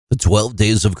12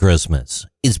 days of Christmas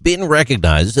is being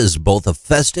recognized as both a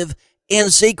festive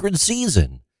and sacred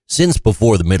season since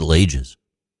before the Middle Ages.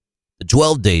 The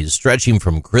 12 days stretching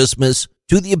from Christmas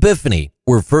to the Epiphany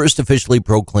were first officially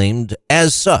proclaimed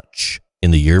as such in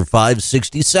the year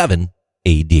 567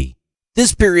 AD.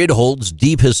 This period holds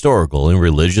deep historical and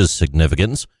religious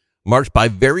significance, marked by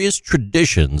various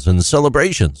traditions and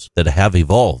celebrations that have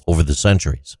evolved over the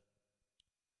centuries.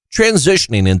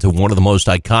 Transitioning into one of the most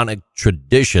iconic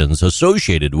traditions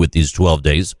associated with these 12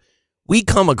 days, we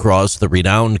come across the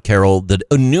renowned carol that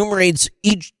enumerates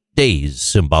each day's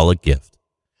symbolic gift.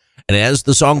 And as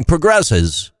the song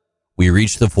progresses, we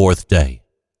reach the fourth day,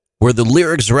 where the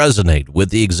lyrics resonate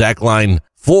with the exact line,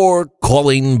 "For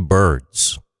calling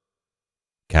birds,"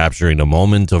 capturing a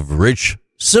moment of rich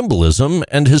symbolism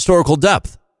and historical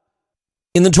depth.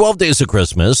 In the 12 days of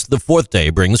Christmas, the fourth day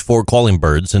brings four calling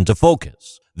birds into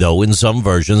focus, though in some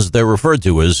versions they're referred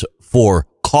to as four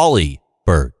collie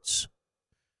birds.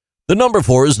 The number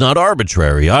 4 is not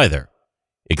arbitrary either.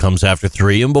 It comes after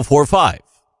 3 and before 5.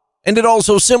 And it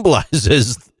also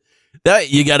symbolizes that,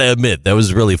 you got to admit, that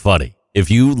was really funny.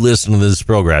 If you listen to this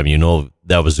program, you know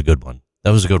that was a good one.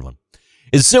 That was a good one.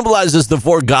 It symbolizes the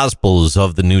four Gospels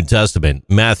of the New Testament: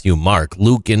 Matthew, Mark,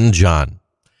 Luke, and John.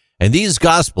 And these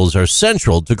Gospels are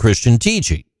central to Christian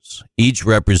teachings, each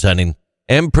representing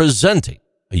and presenting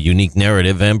a unique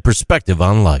narrative and perspective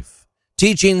on life,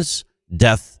 teachings,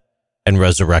 death, and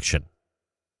resurrection.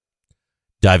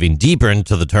 Diving deeper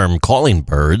into the term calling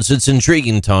birds, it's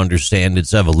intriguing to understand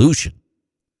its evolution.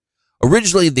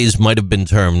 Originally, these might have been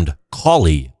termed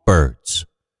collie birds,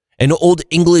 an Old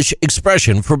English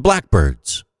expression for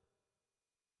blackbirds.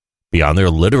 Beyond their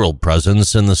literal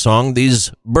presence in the song,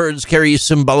 these birds carry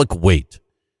symbolic weight.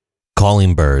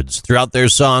 Calling birds throughout their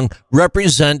song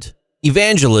represent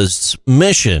Evangelists'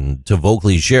 mission to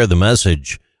vocally share the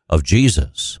message of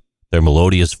Jesus, their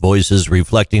melodious voices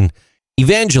reflecting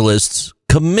Evangelists'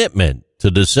 commitment to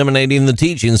disseminating the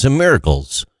teachings and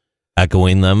miracles,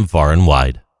 echoing them far and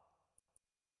wide.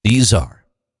 These are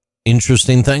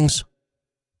Interesting Things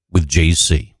with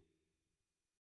JC.